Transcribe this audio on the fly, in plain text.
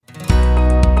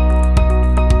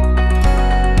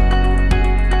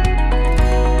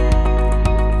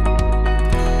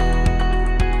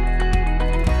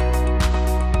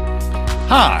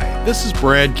This is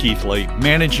Brad Keithley,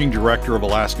 Managing Director of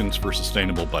Alaskans for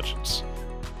Sustainable Budgets.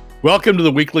 Welcome to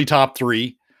the weekly Top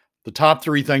 3, the top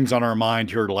 3 things on our mind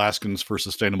here at Alaskans for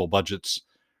Sustainable Budgets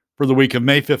for the week of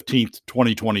May 15th,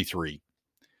 2023.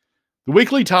 The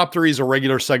weekly Top 3 is a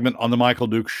regular segment on The Michael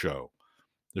Dukes Show.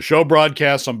 The show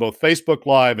broadcasts on both Facebook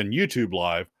Live and YouTube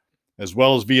Live, as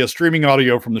well as via streaming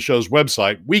audio from the show's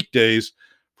website, weekdays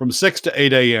from 6 to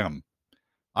 8 a.m.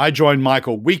 I join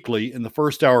Michael weekly in the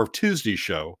first hour of Tuesday's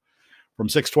show from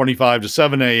 6:25 to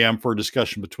 7 a.m. for a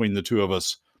discussion between the two of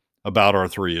us about our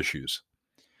 3 issues.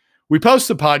 We post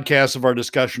the podcast of our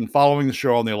discussion following the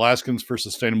show on the Alaskans for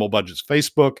Sustainable Budgets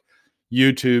Facebook,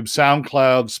 YouTube,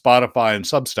 SoundCloud, Spotify, and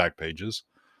Substack pages.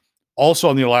 Also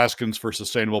on the Alaskans for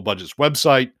Sustainable Budgets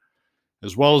website,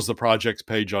 as well as the project's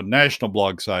page on national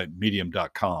blog site,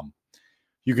 medium.com.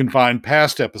 You can find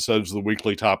past episodes of the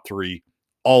weekly Top 3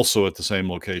 also at the same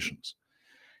locations.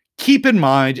 Keep in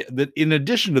mind that in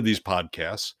addition to these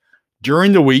podcasts,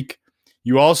 during the week,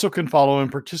 you also can follow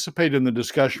and participate in the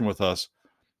discussion with us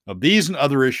of these and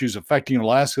other issues affecting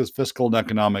Alaska's fiscal and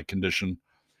economic condition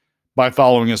by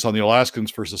following us on the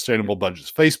Alaskans for Sustainable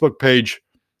Budgets Facebook page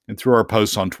and through our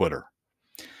posts on Twitter.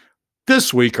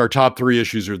 This week, our top 3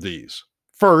 issues are these.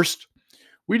 First,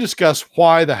 we discuss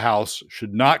why the House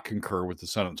should not concur with the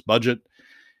Senate's budget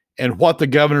and what the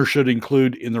governor should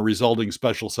include in the resulting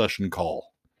special session call.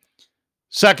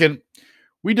 Second,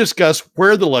 we discuss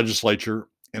where the legislature,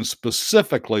 and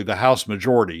specifically the House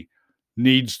majority,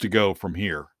 needs to go from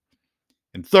here.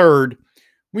 And third,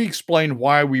 we explain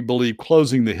why we believe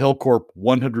closing the Hilcorp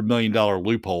 $100 million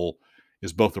loophole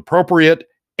is both appropriate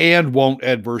and won't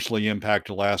adversely impact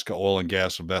Alaska oil and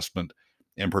gas investment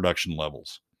and production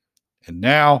levels. And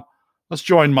now, let's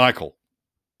join Michael.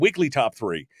 Weekly Top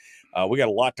 3. We got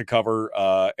a lot to cover,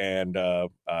 and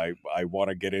I want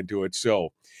to get into it.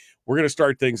 So we're going to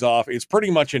start things off. It's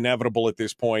pretty much inevitable at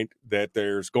this point that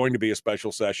there's going to be a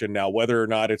special session. Now, whether or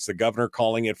not it's the governor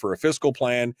calling it for a fiscal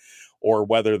plan or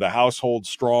whether the House holds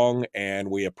strong and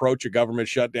we approach a government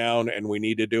shutdown and we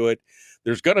need to do it,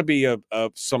 there's going to be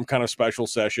some kind of special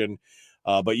session.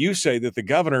 But you say that the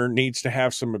governor needs to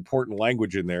have some important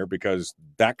language in there because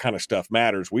that kind of stuff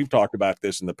matters. We've talked about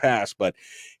this in the past, but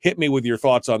hit me with your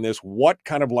thoughts on this. What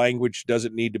kind of language does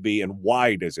it need to be and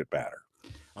why does it matter?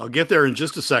 I'll get there in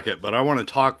just a second, but I want to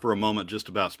talk for a moment just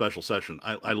about special session.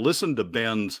 I listened to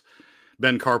Ben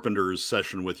Carpenter's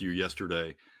session with you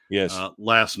yesterday,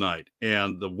 last night,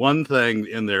 and the one thing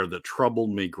in there that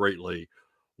troubled me greatly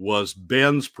was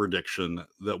Ben's prediction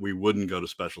that we wouldn't go to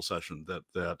special session,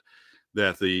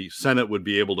 that the Senate would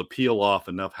be able to peel off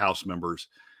enough House members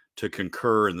to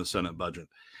concur in the Senate budget,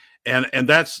 and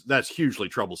that's hugely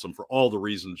troublesome for all the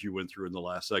reasons you went through in the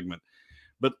last segment.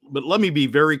 But let me be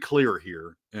very clear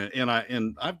here, and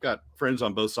I've got friends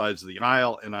on both sides of the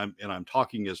aisle, and I'm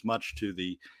talking as much to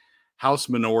the House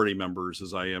minority members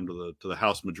as I am to the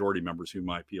House majority members who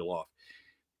might peel off.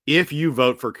 If you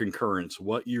vote for concurrence,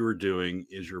 what you are doing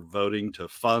is you're voting to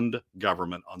fund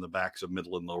government on the backs of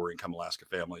middle and lower income Alaska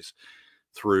families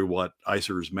through what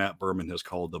ICER's Matt Berman has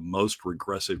called the most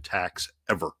regressive tax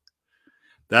ever.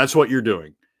 That's what you're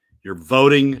doing. You're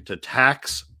voting to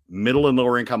tax middle and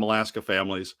lower income Alaska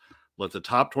families, let the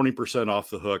top 20% off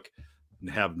the hook, and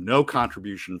have no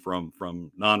contribution from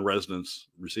non-residents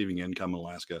receiving income in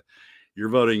Alaska. You're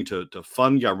voting to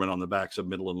fund government on the backs of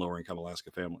middle and lower income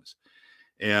Alaska families.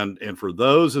 And for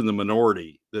those in the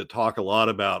minority that talk a lot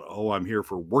about, I'm here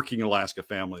for working Alaska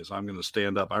families, I'm going to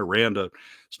stand up. I ran to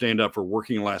stand up for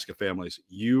working Alaska families.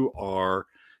 You are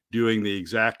doing the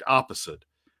exact opposite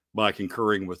by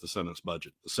concurring with the Senate's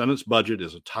budget. The Senate's budget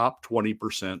is a top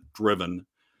 20% driven.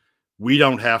 We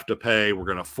don't have to pay. We're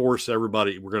going to force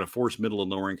everybody. We're going to force middle and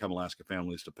lower income Alaska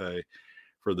families to pay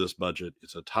for this budget.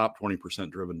 It's a top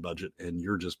 20% driven budget, and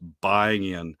you're just buying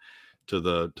in to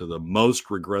the most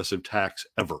regressive tax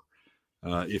ever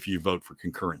if you vote for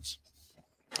concurrence.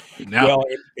 Now, well,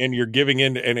 and you're giving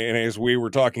in, and as we were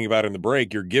talking about in the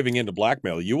break, you're giving into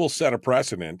blackmail. You will set a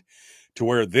precedent to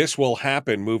where this will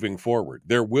happen moving forward.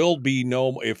 There will be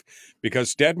because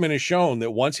Stedman has shown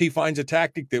that once he finds a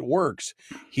tactic that works,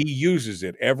 he uses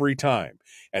it every time.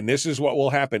 And this is what will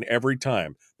happen every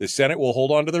time. The Senate will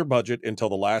hold on to their budget until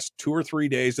the last 2 or 3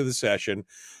 days of the session,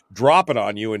 drop it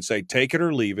on you and say, take it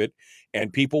or leave it.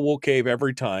 And people will cave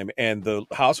every time. And the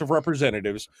House of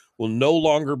Representatives will no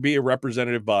longer be a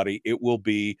representative body. It will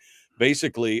be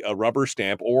basically a rubber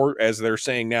stamp, or as they're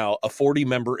saying now, a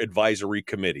 40-member advisory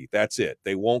committee. That's it.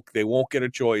 They won't get a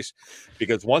choice,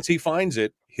 because once he finds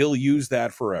it, he'll use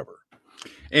that forever.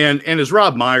 And as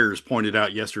Rob Myers pointed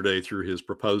out yesterday through his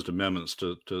proposed amendments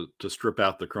to strip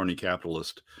out the crony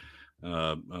capitalist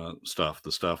stuff,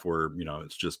 the stuff where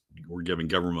it's just we're giving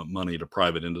government money to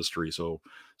private industry. So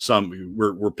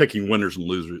we're picking winners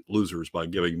and losers by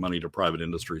giving money to private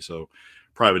industry. So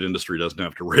private industry doesn't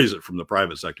have to raise it from the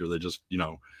private sector. They just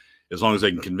as long as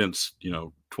they can convince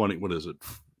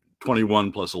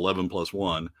 21 plus 11 plus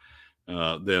 1,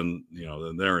 then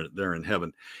they're in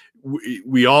heaven.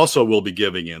 We also will be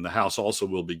giving in. The House also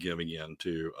will be giving in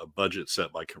to a budget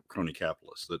set by crony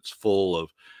capitalists that's full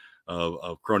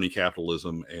of crony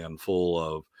capitalism and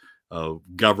full of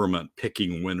government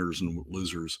picking winners and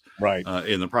losers, right,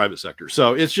 in the private sector.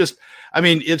 So it's just,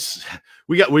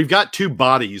 we've got two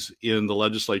bodies in the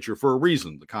legislature for a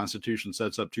reason. The Constitution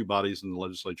sets up two bodies in the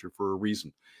legislature for a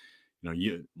reason.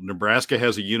 Nebraska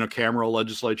has a unicameral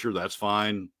legislature. That's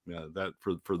fine. That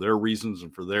for their reasons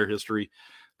and for their history,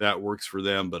 that works for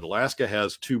them. But Alaska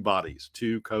has two bodies,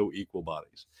 two co-equal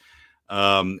bodies,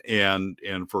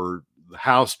 and for the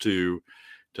House to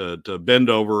bend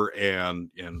over and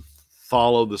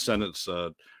follow the Senate's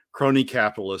crony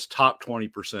capitalist, top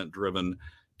 20% driven,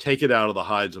 take it out of the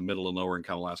hides of middle and lower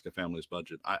income Alaska families'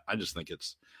 budget. I just think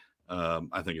it's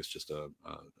just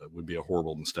would be a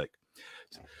horrible mistake.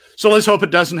 So let's hope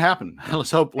it doesn't happen.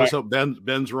 Let's hope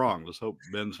Ben's wrong. Let's hope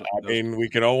Ben's. We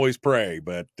can always pray,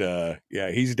 but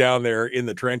he's down there in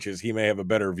the trenches. He may have a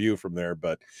better view from there,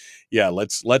 but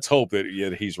let's hope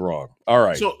that he's wrong. All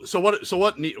right. So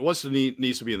what needs to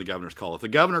be in the governor's call? If the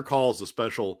governor calls a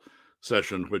special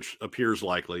session, which appears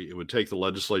likely, it would take the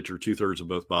legislature 2/3 of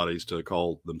both bodies to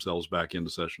call themselves back into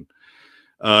session.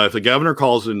 If the governor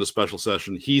calls it into special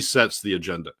session, he sets the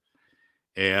agenda.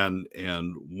 And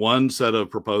one set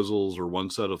of proposals or one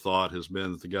set of thought has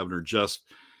been that the governor just,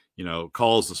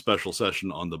 calls the special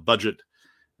session on the budget.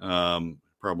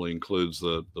 Probably includes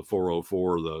the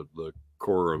 404, the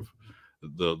core of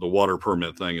the water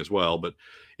permit thing as well. But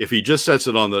if he just sets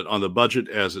it on the budget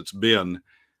as it's been,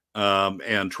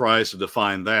 and tries to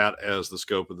define that as the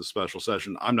scope of the special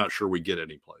session, I'm not sure we get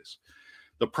any place.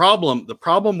 The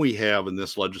problem we have in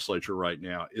this legislature right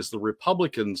now is the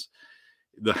Republicans.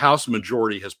 The House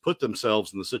majority has put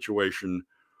themselves in the situation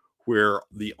where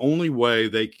the only way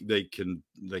they pay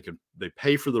for they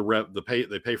pay for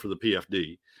the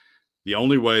PFD. The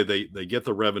only way they get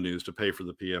the revenues to pay for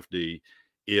the PFD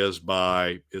is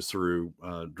through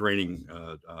draining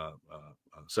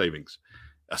savings,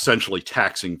 essentially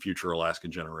taxing future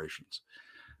Alaskan generations,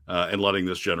 and letting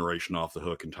this generation off the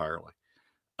hook entirely.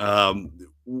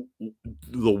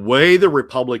 The way the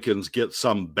Republicans get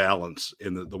some balance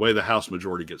in the way the House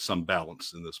majority gets some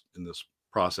balance in this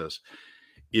process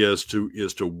is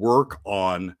to work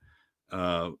on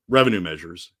revenue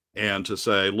measures and to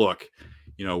say, look,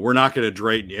 we're not going to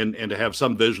drain and to have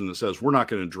some vision that says we're not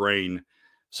going to drain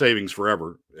savings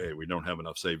forever. Hey, we don't have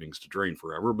enough savings to drain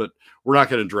forever, but we're not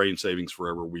going to drain savings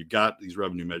forever. We've got these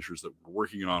revenue measures that we're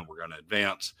working on. We're going to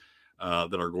advance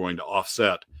that are going to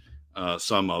offset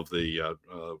some of the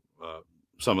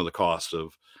cost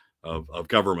of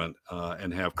government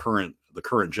and have the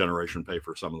current generation pay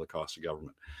for some of the cost of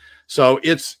government. So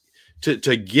it's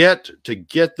to get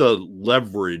the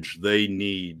leverage they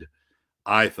need,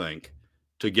 I think,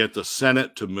 to get the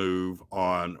Senate to move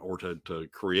on, or to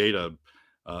create a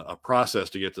process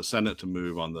to get the Senate to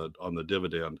move on the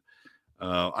dividend.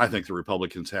 I think the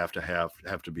Republicans have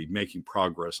to be making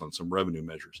progress on some revenue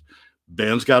measures.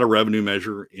 Ben's got a revenue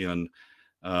measure in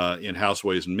House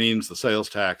Ways and Means. The sales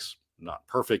tax, not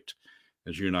perfect,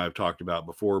 as you and I have talked about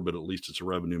before, but at least it's a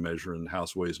revenue measure in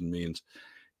House Ways and Means.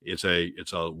 It's a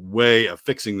way of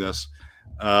fixing this.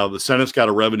 The Senate's got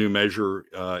a revenue measure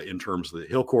in terms of the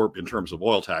Hilcorp, in terms of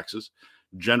oil taxes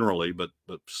generally, but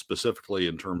specifically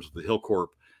in terms of the Hilcorp,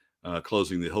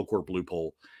 closing the Hilcorp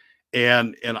loophole.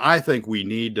 And I think we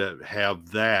need to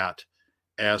have that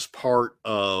as part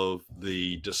of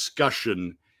the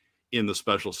discussion in the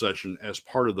special session, as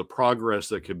part of the progress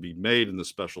that can be made in the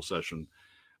special session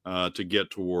to get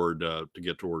toward a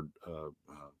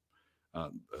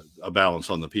balance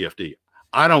on the PFD.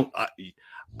 I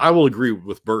will agree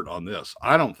with Bert on this.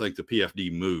 I don't think the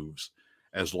PFD moves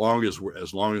as long as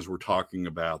we're talking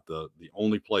about the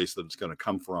only place that it's going to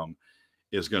come from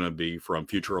is going to be from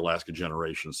future Alaska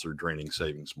generations through draining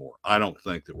savings more. I don't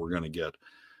think that we're going to get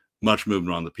much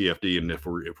movement on the PFD, and if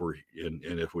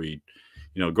we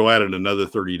go at it another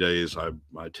 30 days, I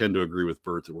tend to agree with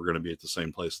Bert that we're going to be at the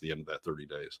same place at the end of that 30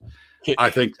 days.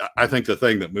 I think the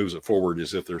thing that moves it forward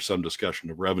is if there's some discussion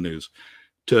of revenues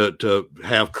to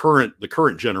have the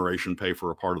current generation pay for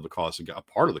a part of the cost of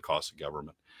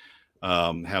government.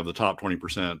 Have the top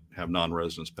 20% have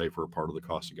non-residents pay for a part of the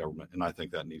cost of government, and I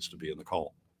think that needs to be in the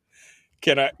call.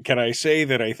 Can I say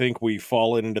that I think we've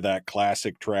fallen into that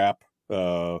classic trap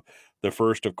The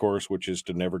first, of course, which is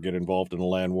to never get involved in a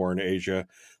land war in Asia.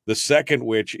 The second,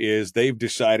 which is they've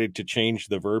decided to change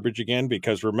the verbiage again,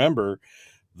 because remember,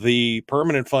 the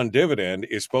permanent fund dividend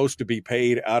is supposed to be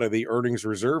paid out of the earnings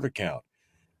reserve account.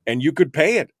 And you could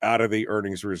pay it out of the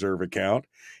earnings reserve account,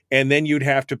 and then you'd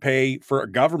have to pay for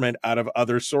a government out of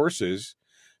other sources,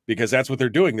 because that's what they're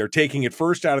doing. They're taking it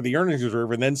first out of the earnings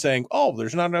reserve and then saying, oh,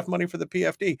 there's not enough money for the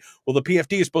PFD. Well, the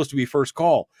PFD is supposed to be first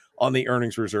call on the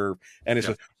earnings reserve. And it's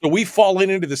so we fall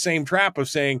into the same trap of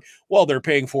saying, well, they're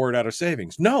paying for it out of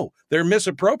savings. No, they're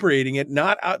misappropriating it.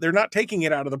 They're not taking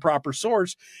it out of the proper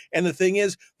source. And the thing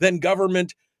is, then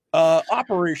government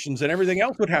operations and everything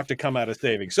else would have to come out of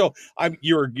savings. So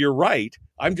you're right.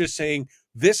 I'm just saying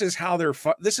this is how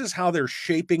they're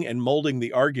shaping and molding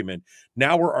the argument.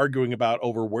 Now we're arguing about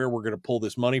over where we're going to pull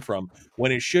this money from,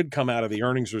 when it should come out of the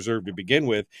earnings reserve to begin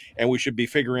with, and we should be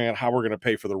figuring out how we're going to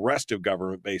pay for the rest of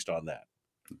government based on that.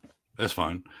 That's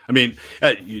fine. I mean,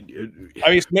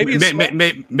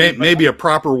 maybe a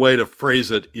proper way to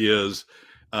phrase it is,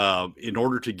 in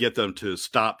order to get them to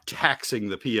stop taxing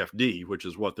the PFD, which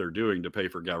is what they're doing to pay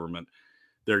for government,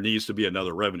 there needs to be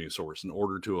another revenue source in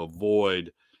order to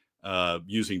avoid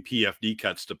using PFD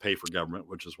cuts to pay for government,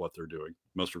 which is what they're doing.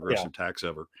 Most regressive tax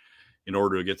ever. In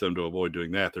order to get them to avoid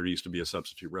doing that, there needs to be a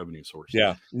substitute revenue source.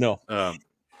 Yeah, no.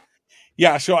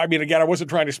 So I mean, again, I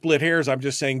wasn't trying to split hairs. I'm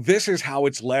just saying this is how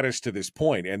it's led us to this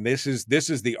point, and this is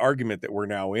the argument that we're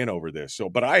now in over this. So,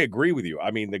 but I agree with you. I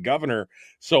mean, the governor.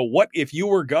 So, what if you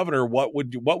were governor? What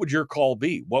would your call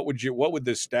be? What would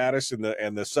the status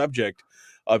and the subject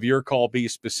of your call be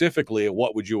specifically, and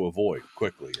what would you avoid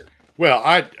quickly here? Well,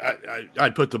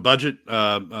 I'd put the budget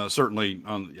certainly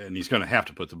on, and he's going to have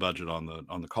to put the budget on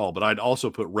the call. But I'd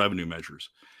also put revenue measures,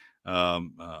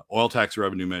 oil tax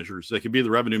revenue measures. They could be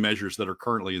the revenue measures that are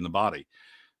currently in the body.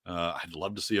 I'd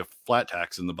love to see a flat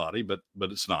tax in the body, but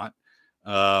it's not.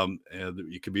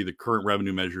 It could be the current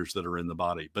revenue measures that are in the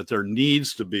body. But there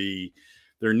needs to be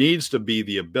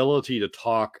the ability to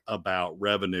talk about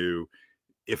revenue.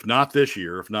 If not this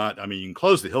year, you can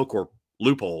close the Hilcorp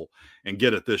loophole and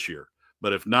get it this year.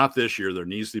 But if not this year, there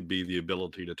needs to be the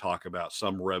ability to talk about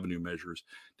some revenue measures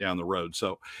down the road.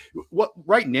 So what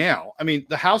right now, I mean,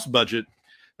 the House budget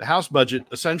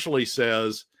essentially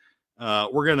says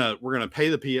we're gonna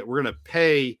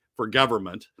pay for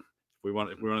government. If we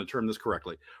want to term this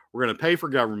correctly, we're going to pay for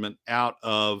government out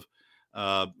of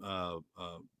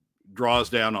draws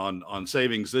down on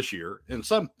savings this year and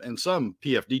some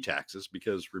PFD taxes,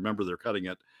 because remember, they're cutting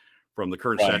it from the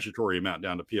current statutory amount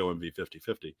down to POMV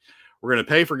 50/50. We're going to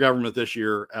pay for government this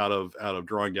year out of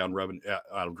drawing down revenue,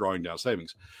 out of drawing down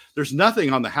savings. There's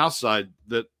nothing on the House side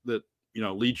that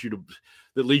leads you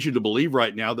to believe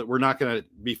right now that we're not going to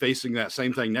be facing that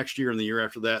same thing next year and the year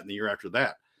after that and the year after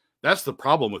that. That's the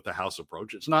problem with the House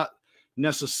approach. It's not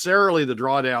necessarily the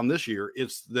drawdown this year.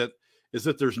 It's that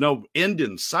there's no end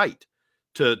in sight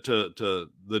to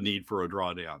the need for a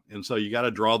drawdown, and so you got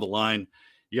to draw the line.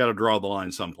 You got to draw the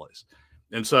line someplace.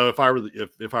 And so if I were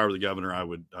the governor, I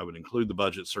would include the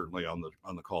budget certainly on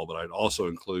the call, but I'd also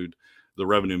include the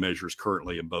revenue measures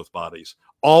currently in both bodies,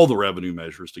 all the revenue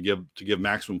measures to give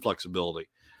maximum flexibility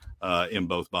in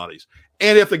both bodies.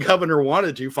 And if the governor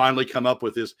wanted to finally come up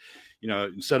with this,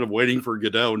 instead of waiting for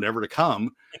Godot never to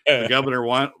come, the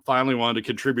governor finally wanted to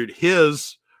contribute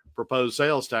his proposed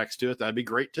sales tax to it, that'd be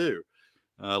great too.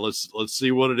 Let's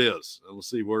see what it is. Let's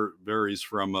see where it varies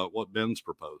from what Ben's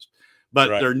proposed.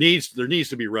 But there needs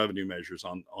to be revenue measures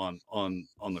on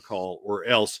the call, or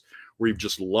else we've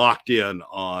just locked in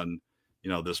on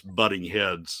this butting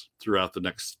heads throughout the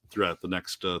next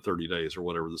 30 days or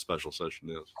whatever the special session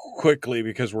is. Quickly,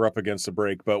 because we're up against the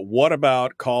break, but what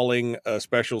about calling a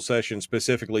special session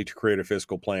specifically to create a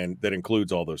fiscal plan that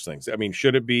includes all those things? I mean,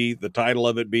 should it be, the title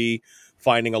of it be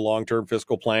finding a long-term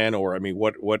fiscal plan, or I mean,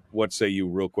 what say you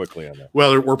real quickly on that?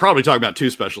 Well, we're probably talking about two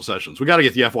special sessions. We got to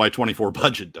get the FY24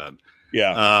 budget done.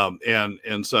 Yeah.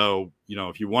 And so,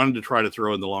 if you wanted to try to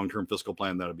throw in the long-term fiscal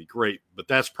plan, that'd be great, but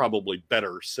that's probably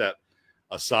better set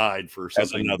aside for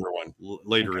something another one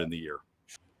later in the year.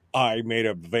 I made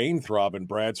a vein throb in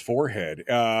Brad's forehead.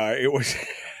 It was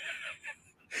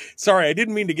sorry, I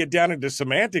didn't mean to get down into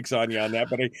semantics on you on that,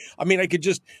 but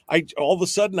I all of a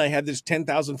sudden I had this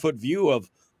 10,000-foot view of,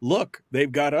 look,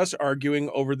 they've got us arguing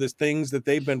over the things that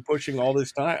they've been pushing all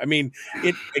this time. I mean,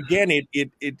 it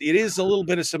is a little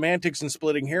bit of semantics and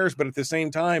splitting hairs, but at the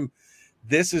same time,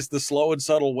 this is the slow and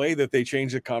subtle way that they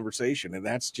change the conversation, and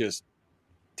that's just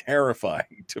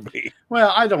terrifying to me.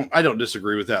 Well, I don't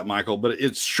disagree with that, Michael, but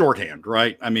it's shorthand,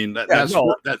 right? I mean,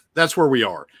 that's where we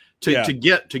are. To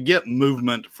get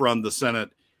movement from the Senate,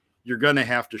 you're going to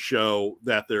have to show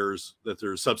that there's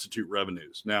substitute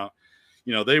revenues. Now,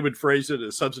 they would phrase it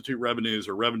as substitute revenues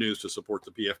or revenues to support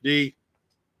the PFD.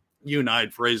 You and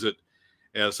I'd phrase it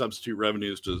as substitute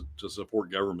revenues to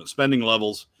support government spending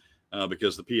levels,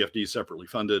 because the PFD is separately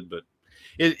funded. But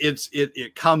it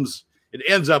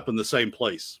ends up in the same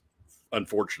place,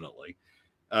 unfortunately,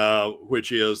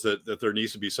 which is that there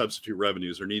needs to be substitute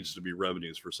revenues. There needs to be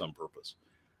revenues for some purpose.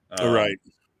 Right.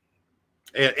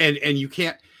 And you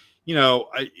can't,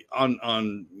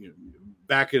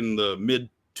 back in the mid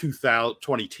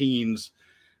 20 teens,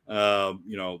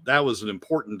 that was an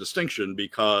important distinction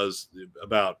because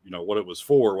about, what it was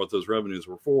for, what those revenues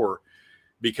were for,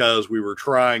 because we were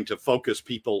trying to focus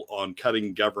people on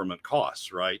cutting government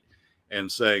costs, right? And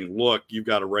saying, look, you've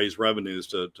got to raise revenues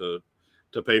to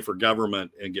pay for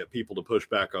government and get people to push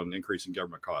back on increasing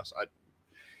government costs. I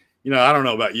don't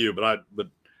know about you, but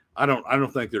I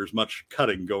don't think there's much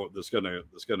cutting that's going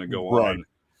to go on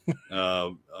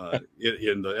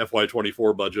in the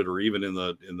FY24 budget or even in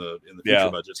the future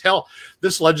budgets. Hell,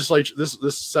 this legislature,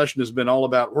 this session has been all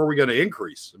about where are we going to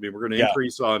increase. I mean, we're going to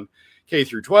increase on K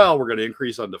through 12. We're going to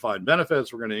increase on defined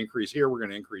benefits. We're going to increase here. We're going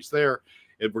to increase there.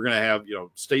 And we're going to have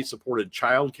state supported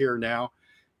childcare now.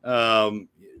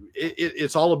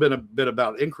 It's all been a bit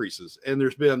about increases, and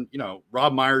there's been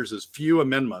Rob Myers' few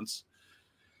amendments,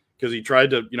 because he tried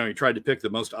to pick the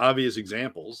most obvious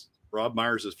examples. Rob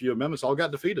Myers' few amendments all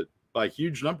got defeated by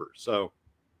huge numbers. So,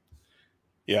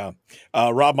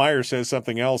 Rob Myers says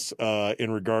something else in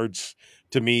regards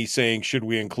to me saying, should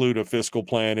we include a fiscal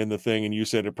plan in the thing? And you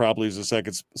said it probably is a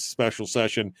second special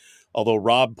session. Although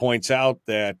Rob points out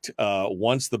that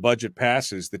once the budget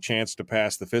passes, the chance to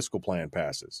pass the fiscal plan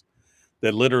passes.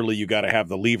 That literally you got to have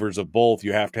the levers of both.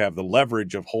 You have to have the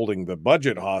leverage of holding the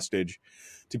budget hostage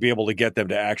to be able to get them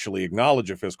to actually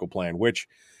acknowledge a fiscal plan, which,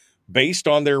 based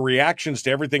on their reactions to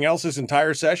everything else this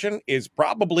entire session, is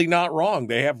probably not wrong.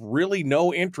 They have really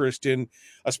no interest in,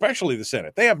 especially the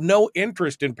Senate, they have no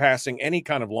interest in passing any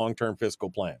kind of long-term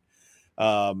fiscal plan.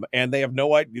 And they have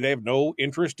no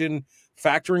interest in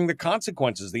factoring the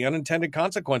consequences, the unintended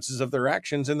consequences of their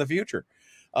actions in the future.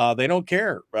 They don't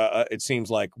care, it seems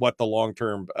like, what the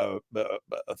long-term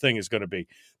thing is going to be,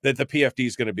 that the PFD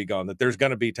is going to be gone, that there's going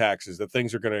to be taxes, that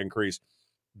things are going to increase.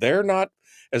 They're not,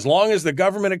 as long as the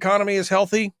government economy is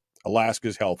healthy,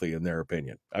 Alaska's healthy in their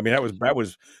opinion. I mean, that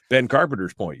was Ben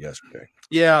Carpenter's point yesterday.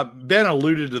 Yeah, Ben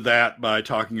alluded to that by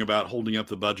talking about holding up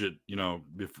the budget.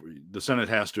 The Senate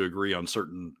has to agree on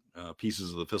certain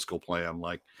pieces of the fiscal plan,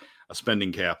 like a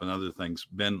spending cap and other things.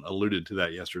 Ben alluded to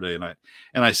that yesterday,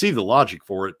 and I see the logic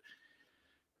for it.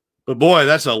 But boy,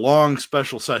 that's a long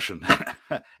special session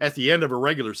at the end of a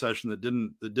regular session that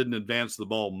didn't advance the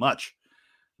ball much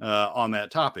on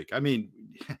that topic. I mean,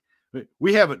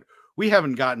 we haven't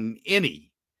gotten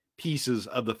any pieces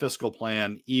of the fiscal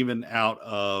plan even out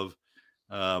of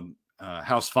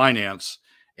House Finance,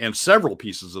 and several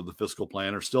pieces of the fiscal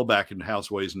plan are still back in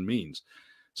House Ways and Means.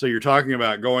 So you're talking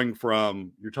about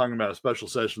a special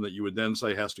session that you would then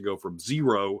say has to go from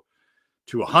 0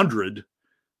 to 100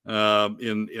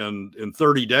 in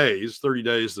 30 days. 30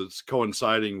 days that's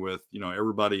coinciding with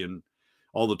everybody and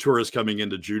all the tourists coming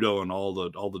into Judo and all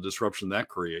the disruption that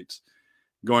creates.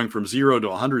 Going from 0 to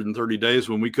 130 days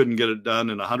when we couldn't get it done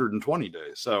in 120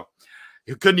 days. So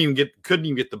you couldn't even get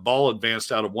the ball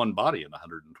advanced out of one body in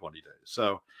 120 days.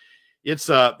 So it's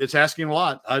asking a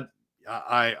lot.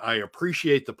 I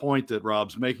appreciate the point that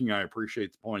Rob's making. I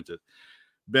appreciate the point that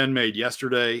Ben made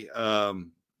yesterday.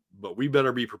 But we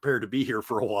better be prepared to be here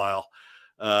for a while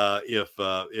if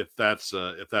that's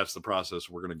the process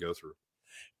we're going to go through.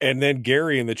 And then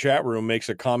Gary in the chat room makes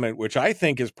a comment, which I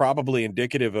think is probably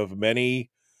indicative of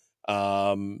many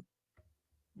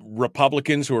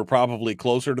Republicans who are probably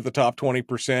closer to the top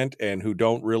 20% and who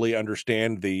don't really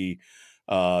understand the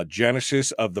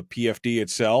genesis of the PFD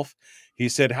itself. He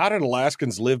said, how did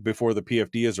Alaskans live before the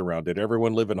PFD is around? Did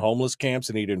everyone live in homeless camps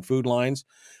and eat in food lines?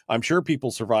 I'm sure people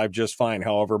survived just fine.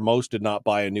 However, most did not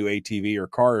buy a new ATV or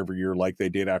car every year like they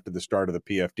did after the start of the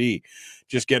PFD.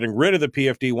 Just getting rid of the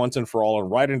PFD once and for all and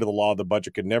right into the law, the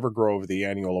budget could never grow over the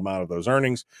annual amount of those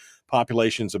earnings.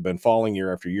 Populations have been falling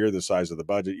year after year, the size of the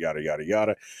budget, yada, yada,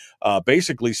 yada.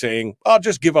 Basically saying, I'll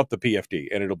just give up the PFD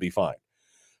and it'll be fine.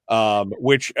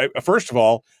 Which, first of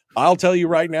all, I'll tell you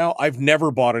right now, I've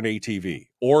never bought an ATV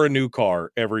or a new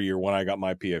car every year when I got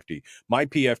my PFD. My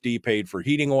PFD paid for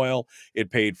heating oil.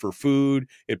 It paid for food.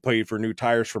 It paid for new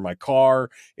tires for my car.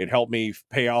 It helped me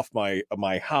pay off my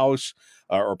house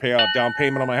or pay off down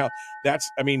payment on my house.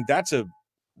 That's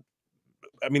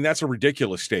a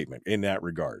ridiculous statement in that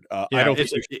regard. I don't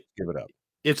think we should give it up.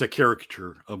 it's a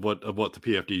caricature of what the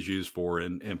PFD is used for,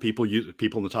 and people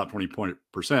in the top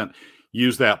 20%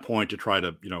 use that point to try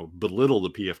to belittle the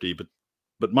PFD.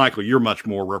 But Michael, you're much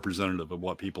more representative of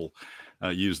what people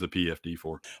use the PFD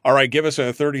for. All right, give us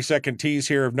a 30-second tease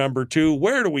here of number 2.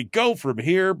 Where do we go from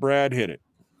here? Brad, hit it.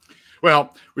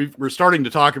 Well, we're starting to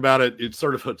talk about it. It's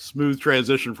sort of a smooth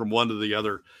transition from one to the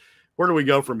other. Where do we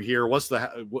go from here? What's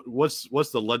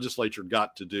the legislature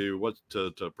got to do? What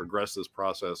to progress this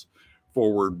process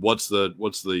forward? What's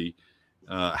the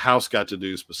House got to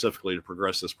do specifically to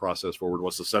progress this process forward?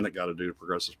 What's the Senate got to do to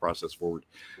progress this process forward?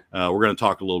 We're going to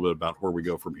talk a little bit about where we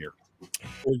go from here.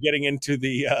 We're getting into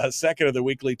the second of the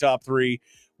weekly top 3,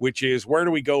 which is where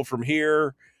do we go from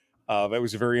here? That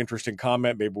was a very interesting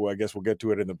comment. Maybe I guess we'll get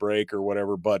to it in the break or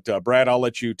whatever. But Brad, I'll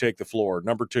let you take the floor.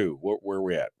 Number 2, where are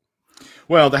we at?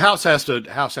 Well, the House has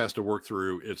to work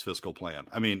through its fiscal plan.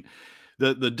 I mean,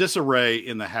 the disarray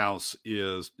in the House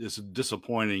is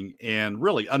disappointing and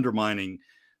really undermining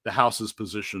the House's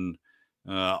position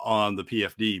on the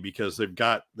PFD, because they've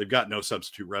got no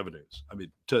substitute revenues. I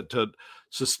mean, to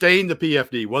sustain the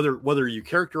PFD, whether you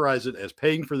characterize it as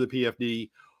paying for the PFD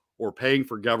or paying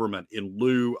for government in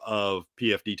lieu of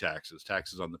PFD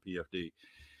taxes on the PFD,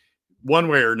 one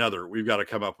way or another, we've got to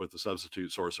come up with a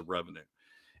substitute source of revenue.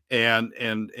 And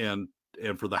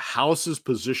for the House's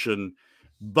position,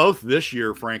 both this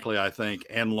year, frankly, I think,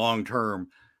 and long term,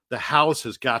 the House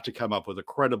has got to come up with a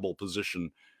credible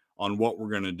position on what we're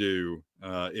going to do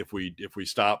if we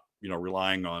stop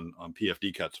relying on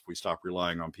PFD cuts, if we stop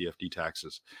relying on PFD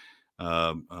taxes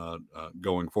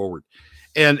going forward.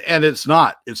 And it's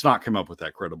not come up with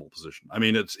that credible position. I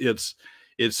mean,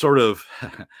 it's sort of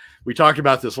we talked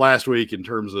about this last week in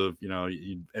terms of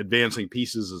advancing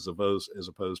pieces as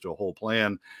opposed to a whole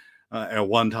plan at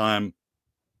one time,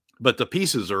 but the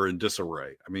pieces are in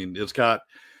disarray. I mean, it's got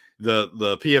the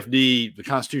PFD, the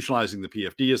constitutionalizing the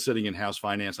PFD is sitting in House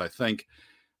Finance. I think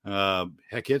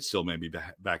heck, it still may be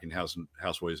back in House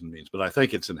Ways and Means, but I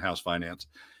think it's in House Finance.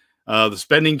 The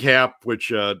spending cap,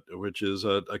 which is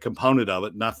a component of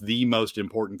it, not the most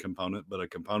important component, but a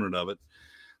component of it.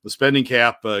 The spending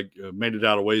cap made it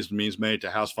out of Ways and Means, made it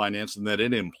to House Finance, and then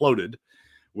it imploded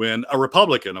when a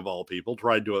Republican, of all people,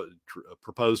 tried to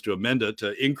propose to amend it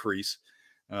to increase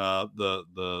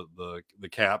the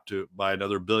cap by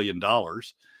another $1 billion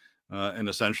and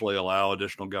essentially allow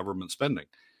additional government spending.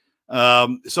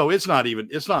 So it's not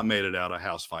made it out of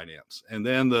House Finance. And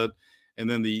then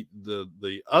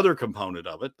the other component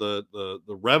of it, the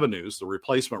revenues, the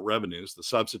replacement revenues, the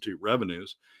substitute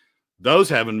revenues, those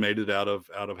haven't made it out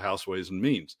of House Ways and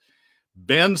Means.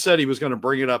 Ben said he was going to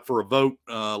bring it up for a vote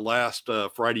last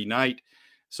Friday night,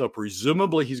 so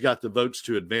presumably he's got the votes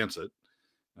to advance it,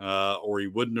 or he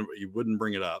wouldn't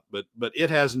bring it up. But it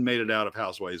hasn't made it out of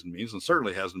House Ways and Means, and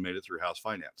certainly hasn't made it through House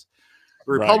Finance.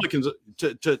 The Republicans,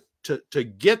 to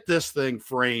get this thing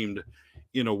framed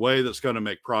in a way that's going to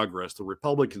make progress, the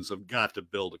Republicans have got to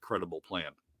build a credible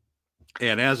plan.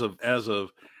 And as of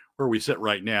where we sit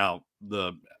right now,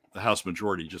 the House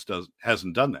majority just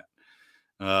hasn't done that.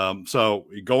 So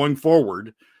going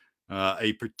forward,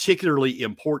 a particularly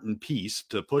important piece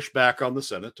to push back on the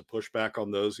Senate, to push back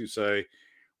on those who say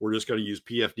we're just going to use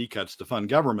PFD cuts to fund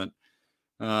government,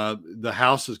 the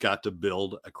House has got to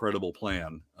build a credible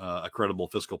plan, a credible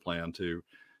fiscal plan to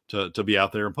be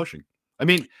out there and pushing. I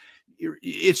mean,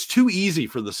 it's too easy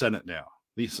for the Senate now.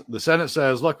 The Senate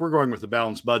says, look, we're going with a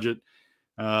balanced budget.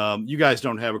 You guys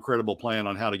don't have a credible plan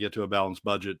on how to get to a balanced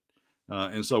budget.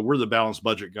 And so we're the balanced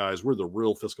budget guys. We're the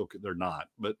real fiscal. They're not,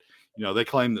 but they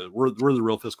claim that we're the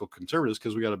real fiscal conservatives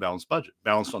because we got a balanced budget,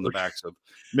 balanced on the backs of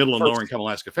middle and lower income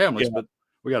Alaska families. Yeah. But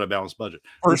we got a balanced budget.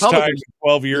 First time in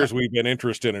 12 years we've been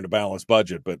interested in a balanced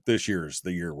budget, but this year's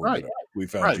the year we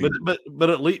found. Right, but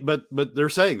at least but they're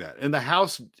saying that, and the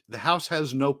House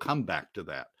has no comeback to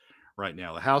that right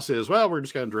now. The House is, well, we're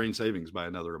just going to drain savings by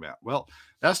another amount. Well,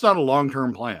 that's not a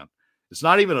long-term plan. It's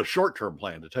not even a short-term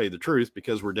plan, to tell you the truth,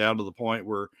 because we're down to the point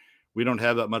where we don't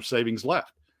have that much savings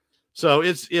left. So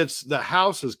it's the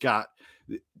House has got,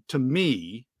 to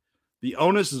me, the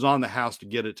onus is on the House to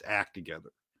get its act together,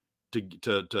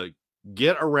 to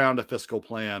get around a fiscal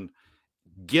plan,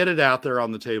 get it out there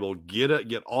on the table,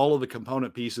 get all of the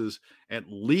component pieces at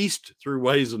least through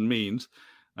Ways and Means,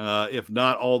 if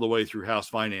not all the way through House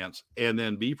Finance, and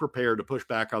then be prepared to push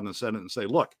back on the Senate and say,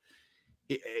 look,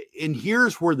 and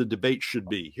here's where the debate should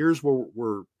be. Here's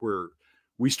where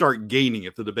we start gaining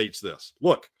if the debate's this.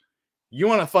 Look, you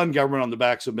want to fund government on the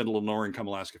backs of middle and lower income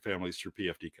Alaska families through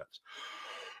PFD cuts.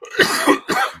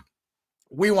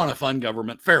 We want to fund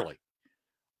government fairly.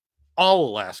 All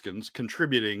Alaskans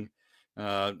contributing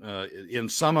in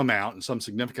some amount, in some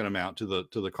significant amount, to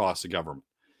the cost of government.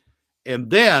 And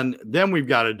then we've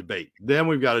got a debate. Then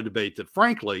we've got a debate that,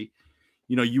 frankly,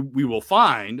 we will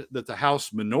find that the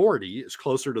House minority is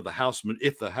closer to the House.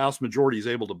 If the House majority is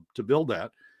able to build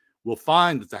that, we'll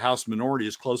find that the House minority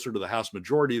is closer to the House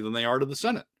majority than they are to the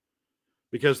Senate,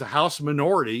 because the House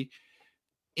minority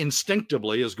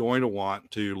instinctively is going to want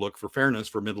to look for fairness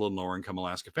for middle and lower income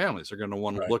Alaska families. They're going to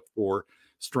want to look for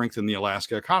strength in the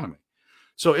Alaska economy.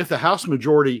 So if the House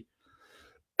majority,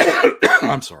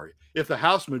 if the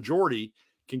House majority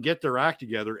can get their act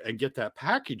together and get that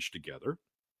package together,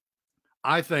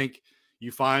 I think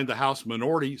you find the House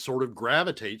minority sort of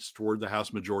gravitates toward the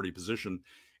House majority position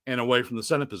and away from the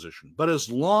Senate position. But as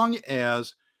long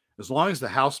as the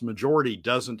House majority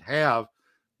doesn't have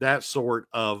that sort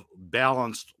of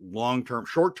balanced long-term,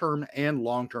 short-term and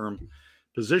long-term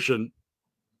position,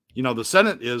 the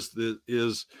Senate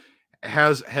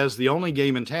has the only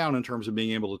game in town in terms of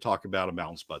being able to talk about a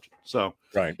balanced budget. So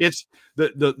it's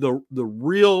the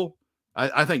real,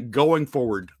 I think going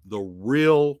forward, the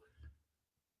real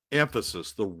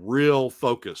emphasis, the real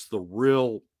focus, the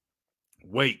real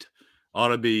weight ought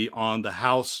to be on the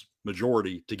House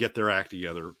majority to get their act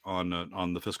together on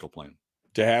the fiscal plan.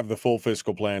 To have the full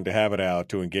fiscal plan, to have it out,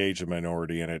 to engage the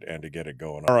minority in it, and to get it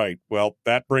going. All right. Well,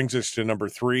 that brings us to number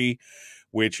 3,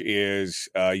 which is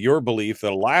your belief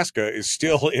that Alaska is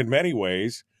still, in many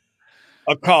ways,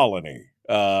 a colony.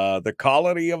 The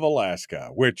colony of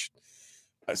Alaska, which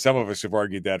some of us have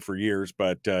argued that for years,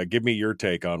 but give me your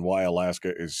take on why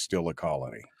Alaska is still a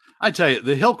colony. I tell you,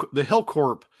 the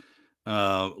Hilcorp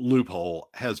loophole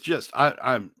has just,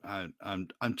 I'm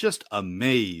just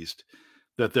amazed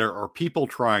that there are people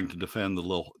trying to defend the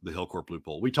Hilcorp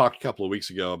loophole. We talked a couple of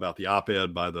weeks ago about the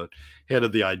op-ed by the head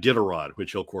of the Iditarod,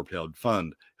 which Hilcorp helped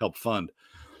fund,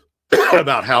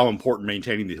 about how important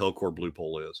maintaining the Hilcorp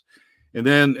loophole is. And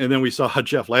then we saw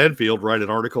Jeff Landfield write an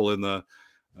article in the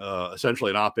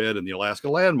essentially an op-ed in the Alaska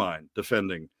Landmine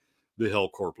defending the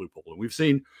Hilcorp loophole. And we've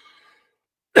seen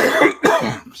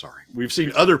we've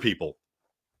seen other people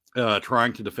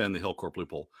trying to defend the Hilcorp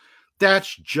loophole.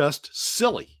 That's just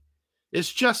silly.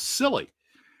 It's just silly.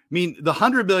 I mean, the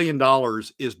 $100 million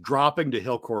is dropping to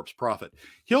Hilcorp's profit.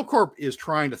 Hilcorp is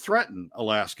trying to threaten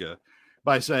Alaska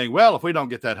by saying, well, if we don't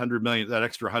get that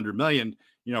extra $100 million,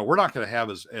 we're not going to have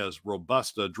as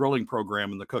robust a drilling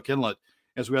program in the Cook Inlet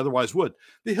as we otherwise would.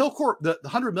 The Hilcorp, the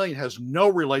 $100 million has no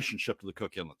relationship to the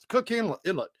Cook Inlet. The Cook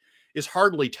Inlet is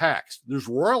hardly taxed. There's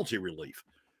royalty relief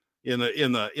in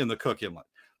the Cook Inlet.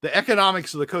 The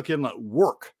economics of the Cook Inlet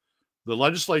work. The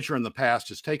legislature in the past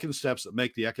has taken steps that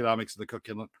make the economics of the Cook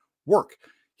Inlet work.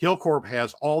 Hilcorp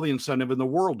has all the incentive in the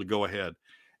world to go ahead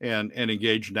and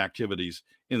engage in activities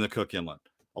in the Cook Inlet.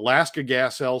 Alaska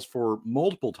gas sells for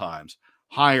multiple times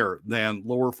higher than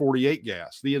lower 48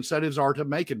 gas. The incentives are to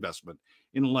make investment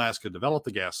in Alaska, develop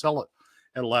the gas, sell it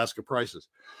at Alaska prices.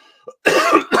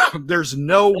 There's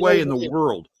no way in the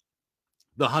world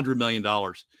the $100 million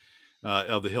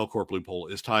of the Hilcorp loophole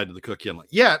is tied to the Cook Inlet.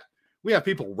 Yet we have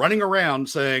people running around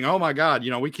saying, "Oh my God,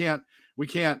 we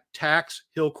can't tax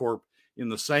Hilcorp in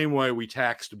the same way we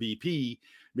taxed BP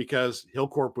because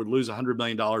Hilcorp would lose $100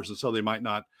 million, and so they might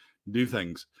not do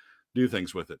things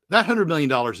with it." That $100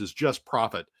 million is just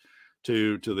profit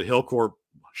to the Hilcorp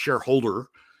shareholder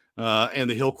and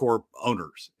the Hilcorp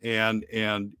owners, and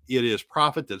it is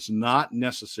profit that's not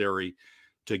necessary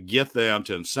to get them,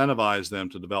 to incentivize them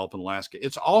to develop in Alaska.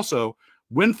 It's also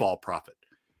windfall profit.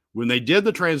 When they did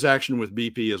the transaction with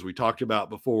BP, as we talked about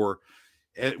before,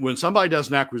 when somebody does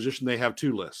an acquisition, they have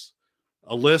 2 lists.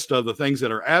 A list of the things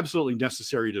that are absolutely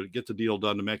necessary to get the deal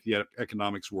done to make the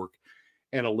economics work,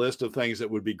 and a list of things that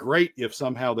would be great if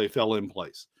somehow they fell in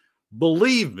place.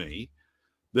 Believe me,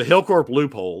 the Hilcorp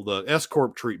loophole, the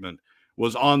S-Corp treatment,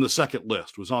 was on the second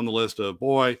list, was on the list of,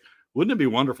 boy, wouldn't it be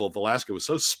wonderful if Alaska was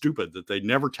so stupid that they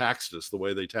never taxed us the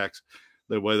way they tax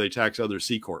other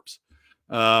C-Corps.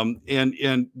 And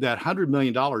that $100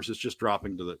 million is just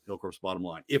dropping to the Hilcorp's bottom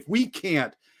line. If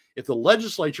the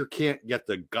legislature can't get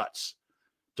the guts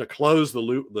to close the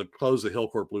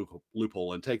Hilcorp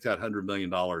loophole and take that $100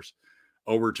 million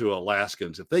over to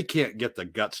Alaskans, if they can't get the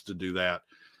guts to do that,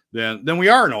 then we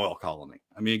are an oil colony.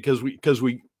 I mean, because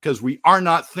we are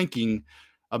not thinking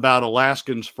about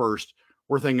Alaskans first.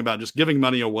 We're thinking about just giving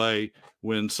money away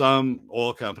when some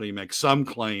oil company makes some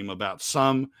claim about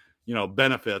some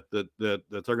benefit that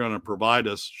they're going to provide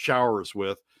us, shower us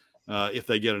with, if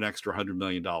they get an extra $100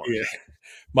 million.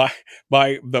 Yeah.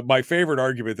 My favorite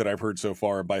argument that I've heard so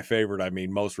far, and by favorite I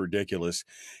mean most ridiculous,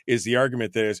 is the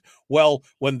argument that is, well,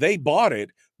 when they bought it,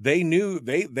 they knew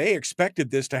they expected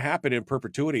this to happen in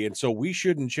perpetuity, and so we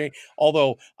shouldn't change.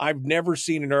 Although I've never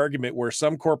seen an argument where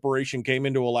some corporation came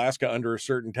into Alaska under a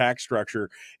certain tax structure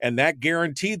and that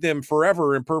guaranteed them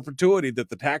forever in perpetuity that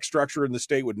the tax structure in the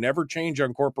state would never change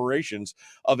on corporations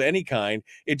of any kind.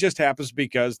 It just happens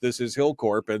because this is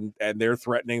Hilcorp and they're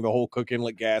threatening the whole Cook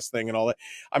Inlet gas thing and all that.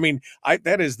 I mean,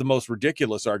 that is the most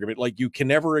ridiculous argument. Like, you can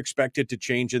never expect it to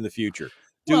change in the future.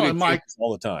 Dude, it changes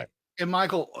all the time. And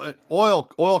Michael,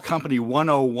 oil company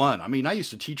 101. I mean, I used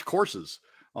to teach courses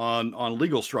on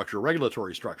legal structure,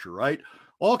 regulatory structure, right?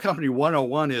 Oil company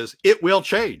 101 is it will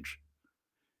change.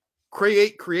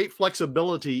 Create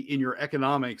flexibility in your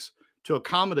economics to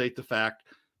accommodate the fact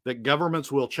that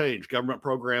governments will change, government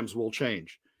programs will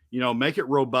change. Make it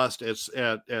robust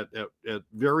at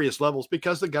various levels,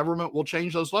 because the government will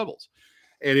change those levels.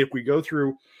 And if we go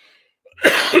through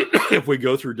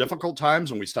difficult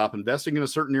times and we stop investing in a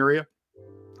certain area,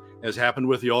 as happened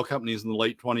with the oil companies in the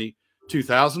late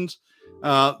 2000s,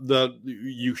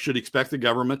 you should expect the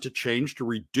government to change to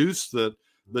reduce the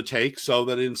take so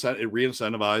that it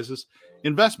re-incentivizes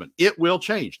investment. It will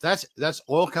change. That's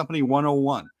oil company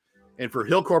 101. And for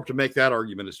Hilcorp to make that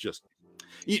argument is just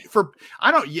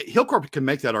Hilcorp can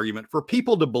make that argument. For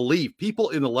people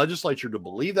in the legislature to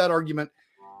believe that argument,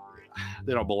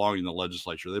 they don't belong in the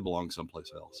legislature. They belong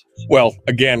someplace else. Well,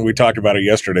 again, we talked about it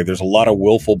yesterday. There's a lot of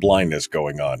willful blindness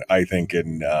going on, I think,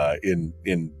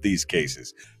 in these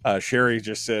cases. Sherry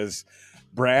just says,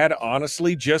 Brad,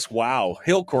 honestly, just wow.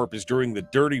 Hilcorp is doing the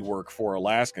dirty work for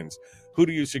Alaskans. Who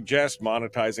do you suggest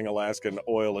monetizing Alaskan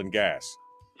oil and gas?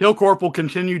 Hilcorp will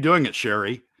continue doing it,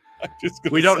 Sherry.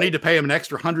 We don't need to pay them an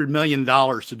extra $100 million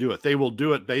to do it. They will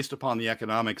do it based upon the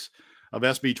economics of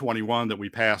SB 21 that we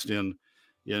passed in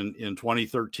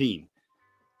 2013.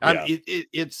 Yeah.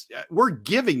 We're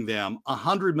giving them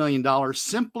 $100 million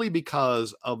simply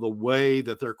because of the way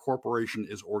that their corporation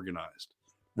is organized.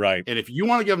 Right. And if you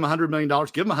want to give them $100 million,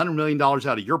 give them $100 million out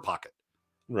of your pocket.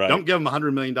 Right. Don't give them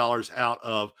 $100 million out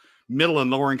of middle and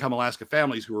lower income Alaska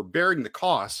families who are bearing the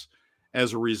costs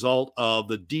as a result of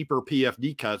the deeper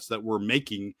PFD cuts that we're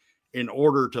making in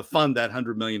order to fund that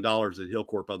 $100 million that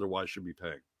Hilcorp otherwise should be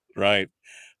paying. Right.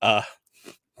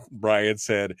 Brian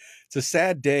said, it's a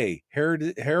sad day.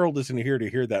 Harold isn't here to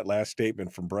hear that last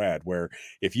statement from Brad, where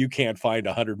if you can't find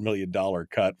 $100 million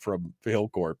cut from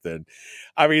Hilcorp, then,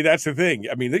 I mean, that's the thing.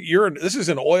 I mean, this is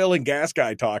an oil and gas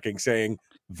guy talking, saying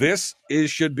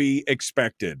should be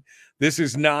expected. This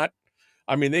is not,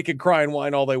 I mean, they can cry and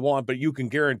whine all they want, but you can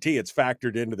guarantee it's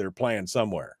factored into their plan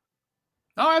somewhere.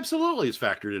 Oh, absolutely. It's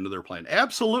factored into their plan.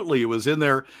 Absolutely. It was in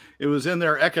their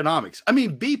economics. I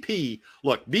mean, BP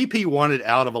wanted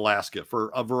out of Alaska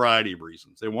for a variety of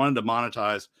reasons. They wanted to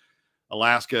monetize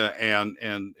Alaska and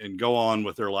go on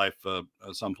with their life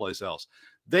someplace else.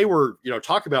 They were,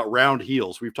 talk about round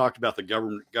heels. We've talked about the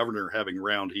governor having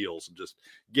round heels and just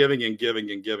giving and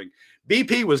giving and giving.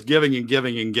 BP was giving and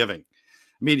giving and giving.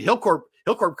 I mean,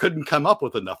 Hilcorp couldn't come up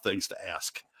with enough things to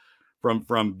ask from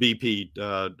BP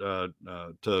to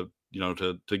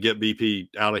get BP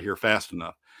out of here fast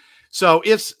enough. So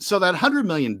that $100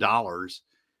 million,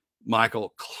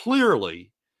 Michael,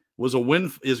 clearly is a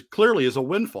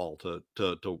windfall to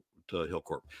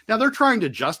Hilcorp. Now they're trying to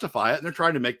justify it, and they're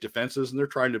trying to make defenses, and they're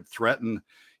trying to threaten,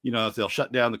 if they'll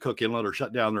shut down the Cook Inlet or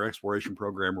shut down their exploration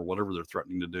program or whatever they're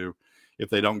threatening to do if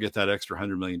they don't get that extra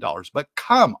 $100 million. But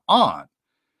come on,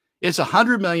 it's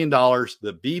 $100 million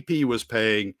that BP was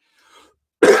paying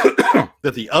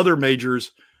that the other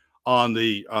majors on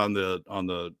the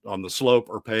slope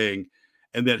are paying,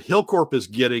 and that Hilcorp is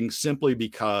getting simply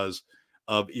because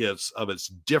of its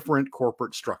different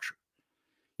corporate structure.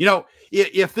 The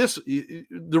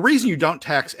reason you don't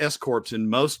tax S corps in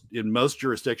most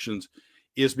jurisdictions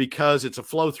is because it's a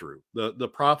flow through. The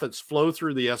profits flow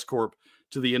through the S corp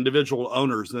to the individual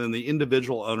owners, and then the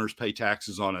individual owners pay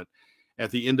taxes on it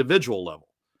at the individual level.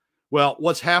 Well,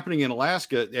 what's happening in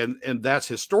Alaska, and that's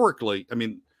historically, I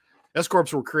mean, S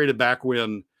corps were created back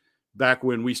when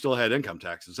we still had income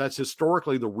taxes. That's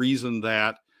historically the reason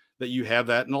that you have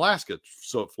that in Alaska.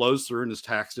 So it flows through and is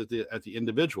taxed at the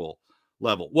individual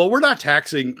level. Well, we're not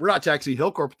taxing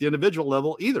Hilcorp at the individual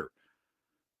level either.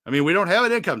 I mean, we don't have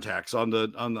an income tax on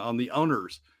the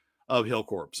owners of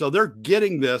Hilcorp. So they're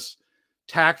getting this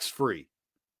tax free,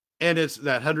 and it's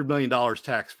that $100 million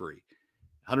tax free.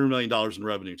 $100 million in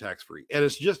revenue tax free. And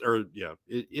it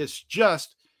is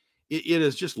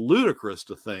just ludicrous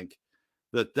to think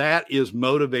that is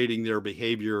motivating their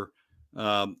behavior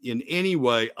in any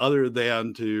way other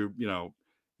than to,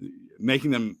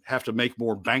 making them have to make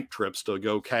more bank trips to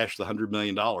go cash the $100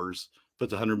 million, put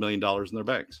the $100 million in their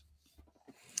banks.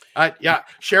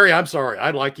 Sherry, I'm sorry.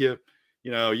 I'd like you.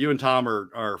 You and Tom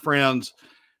are friends.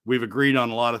 We've agreed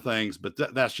on a lot of things, but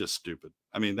that's just stupid.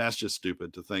 I mean, that's just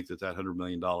stupid to think that $100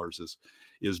 million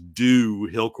is due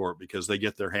Hilcorp because they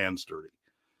get their hands dirty.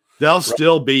 They'll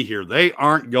still be here. They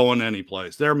aren't going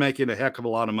anyplace. They're making a heck of a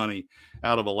lot of money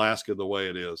out of Alaska the way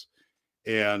it is.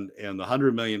 And the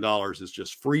 $100 million is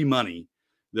just free money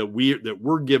that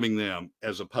we're giving them,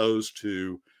 as opposed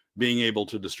to being able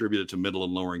to distribute it to middle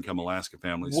and lower income Alaska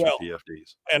families through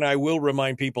PFDs. And I will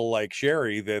remind people like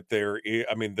Sherry that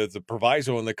the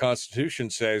proviso in the Constitution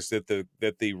says that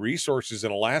the resources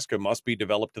in Alaska must be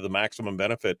developed to the maximum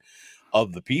benefit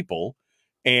of the people.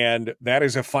 And that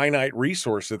is a finite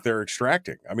resource that they're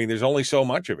extracting. I mean, there's only so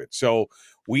much of it. So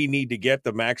we need to get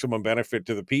the maximum benefit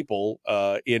to the people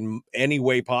in any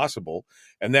way possible.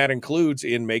 And that includes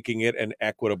in making it an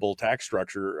equitable tax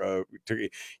structure.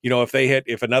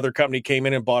 If another company came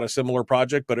in and bought a similar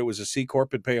project, but it was a C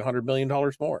Corp, it'd pay $100 million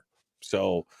more.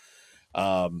 So,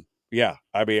 I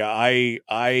mean,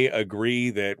 I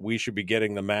agree that we should be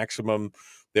getting the maximum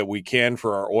that we can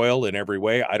for our oil in every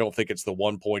way. I don't think it's the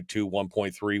 1.2,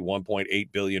 1.3,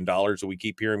 1.8 billion dollars that we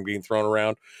keep hearing being thrown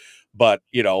around. But,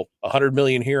 100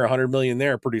 million here, 100 million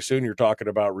there, pretty soon you're talking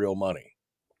about real money.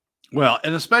 Well,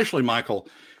 and especially, Michael,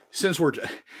 since we're,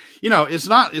 it's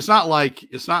not like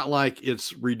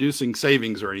it's reducing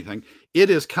savings or anything. It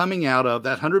is coming out of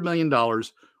that $100 million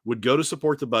would go to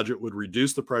support the budget, would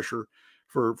reduce the pressure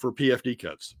for PFD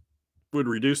cuts, would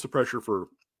reduce the pressure for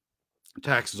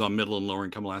taxes on middle and lower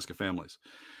income Alaska families.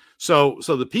 So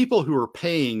the people who are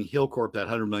paying Hilcorp that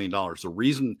 $100 million, the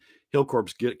reason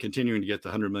Hilcorp's continuing to get the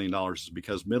 $100 million is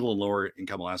because middle and lower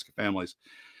income Alaska families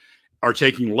are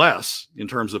taking less in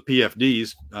terms of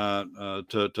PFDs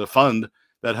to fund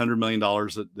that $100 million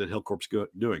that Hilcorp's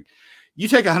doing. You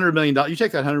take $100 million, you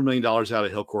take that $100 million out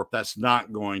of Hilcorp, that's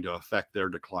not going to affect their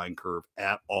decline curve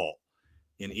at all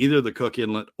in either the Cook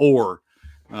Inlet or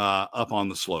up on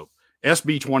the slope.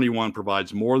 SB 21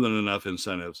 provides more than enough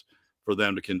incentives for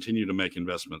them to continue to make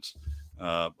investments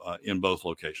in both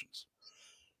locations.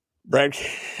 Brad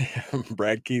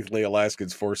Keithley,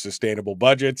 Alaskans for Sustainable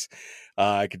Budgets.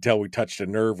 I can tell we touched a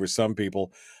nerve with some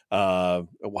people. How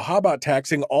about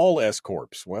taxing all S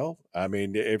Corps? Well, I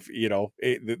mean, if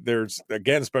there's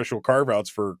again special carve outs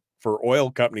for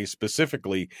oil companies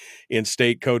specifically in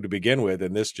state code to begin with,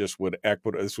 and this just would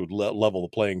level the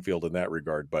playing field in that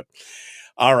regard. But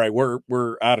all right,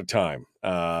 we're out of time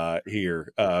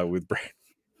here with Brad.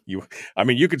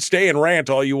 You could stay and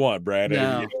rant all you want, Brad.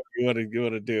 No. You want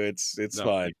to do it. It's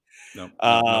fine. No,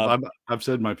 I've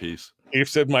said my piece. You've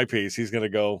said my piece. He's going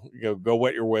to go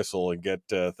wet your whistle and get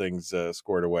things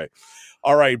squared away.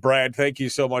 All right, Brad. Thank you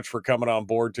so much for coming on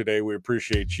board today. We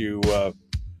appreciate you.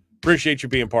 Appreciate you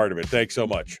being part of it. Thanks so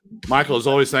much, Michael. As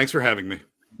always, thanks for having me.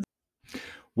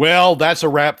 Well, that's a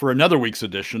wrap for another week's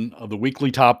edition of the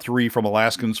weekly top 3 from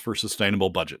Alaskans for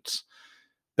Sustainable Budgets.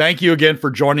 Thank you again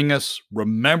for joining us.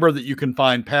 Remember that you can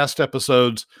find past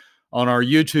episodes on our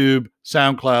YouTube,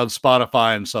 SoundCloud,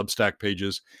 Spotify, and Substack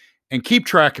pages, and keep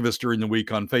track of us during the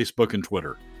week on Facebook and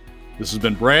Twitter. This has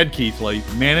been Brad Keithley,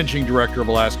 Managing Director of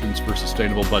Alaskans for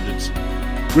Sustainable Budgets.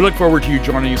 We look forward to you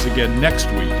joining us again next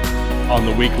week on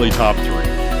the weekly top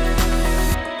 3.